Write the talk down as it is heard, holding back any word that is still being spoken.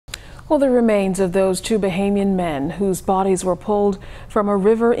Well, the remains of those two Bahamian men whose bodies were pulled from a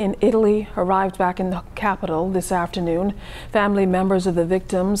river in Italy arrived back in the capital this afternoon. Family members of the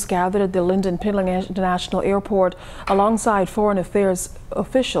victims gathered at the Lynden Pindling International Airport alongside foreign affairs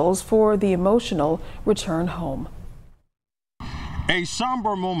officials for the emotional return home. A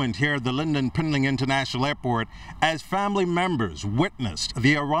somber moment here at the Lynden Pindling International Airport as family members witnessed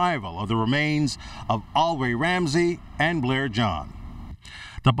the arrival of the remains of Alway Ramsey and Blair John.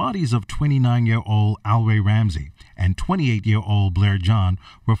 The bodies of 29-year-old Alway Ramsey and 28-year-old Blair John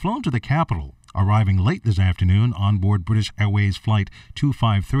were flown to the capital, arriving late this afternoon on board British Airways Flight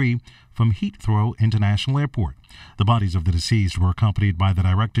 253 from Heathrow International Airport. The bodies of the deceased were accompanied by the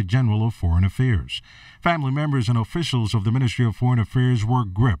Director General of Foreign Affairs. Family members and officials of the Ministry of Foreign Affairs were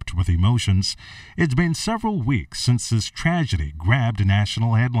gripped with emotions. It's been several weeks since this tragedy grabbed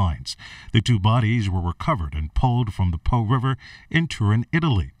national headlines. The two bodies were recovered and pulled from the Po River in Turin,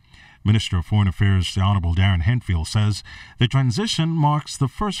 Italy. Minister of Foreign Affairs, the Honorable Darren Henfield, says the transition marks the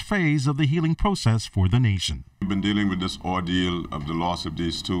first phase of the healing process for the nation. We've been dealing with this ordeal of the loss of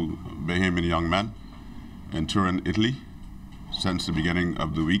these two Bahamian young men in Turin, Italy, since the beginning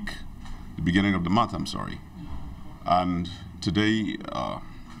of the month, And today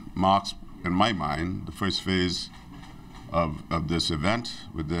marks, in my mind, the first phase of this event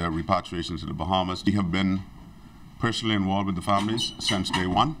with their repatriation to the Bahamas. We have been personally involved with the families since day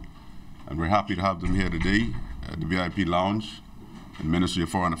one. And we're happy to have them here today at the VIP lounge in the Ministry of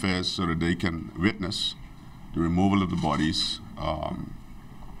Foreign Affairs so that they can witness the removal of the bodies and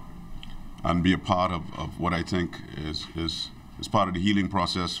be a part of what I think is part of the healing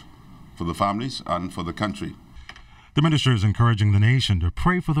process for the families and for the country. The minister is encouraging the nation to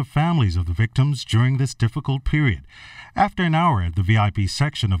pray for the families of the victims during this difficult period. After an hour at the VIP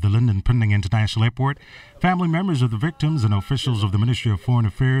section of the Lynden Pindling International Airport, family members of the victims and officials of the Ministry of Foreign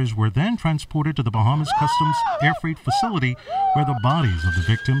Affairs were then transported to the Bahamas Customs Air Freight Facility, where the bodies of the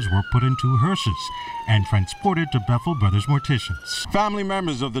victims were put into hearses and transported to Bethel Brothers Morticians. Family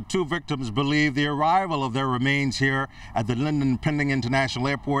members of the two victims believe the arrival of their remains here at the Lynden Pindling International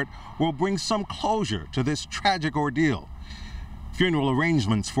Airport will bring some closure to this tragic ordeal. Funeral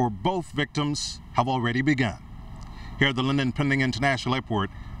arrangements for both victims have already begun. Here at the Lynden Pindling International Airport,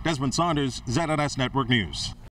 Desmond Saunders, ZNS Network News.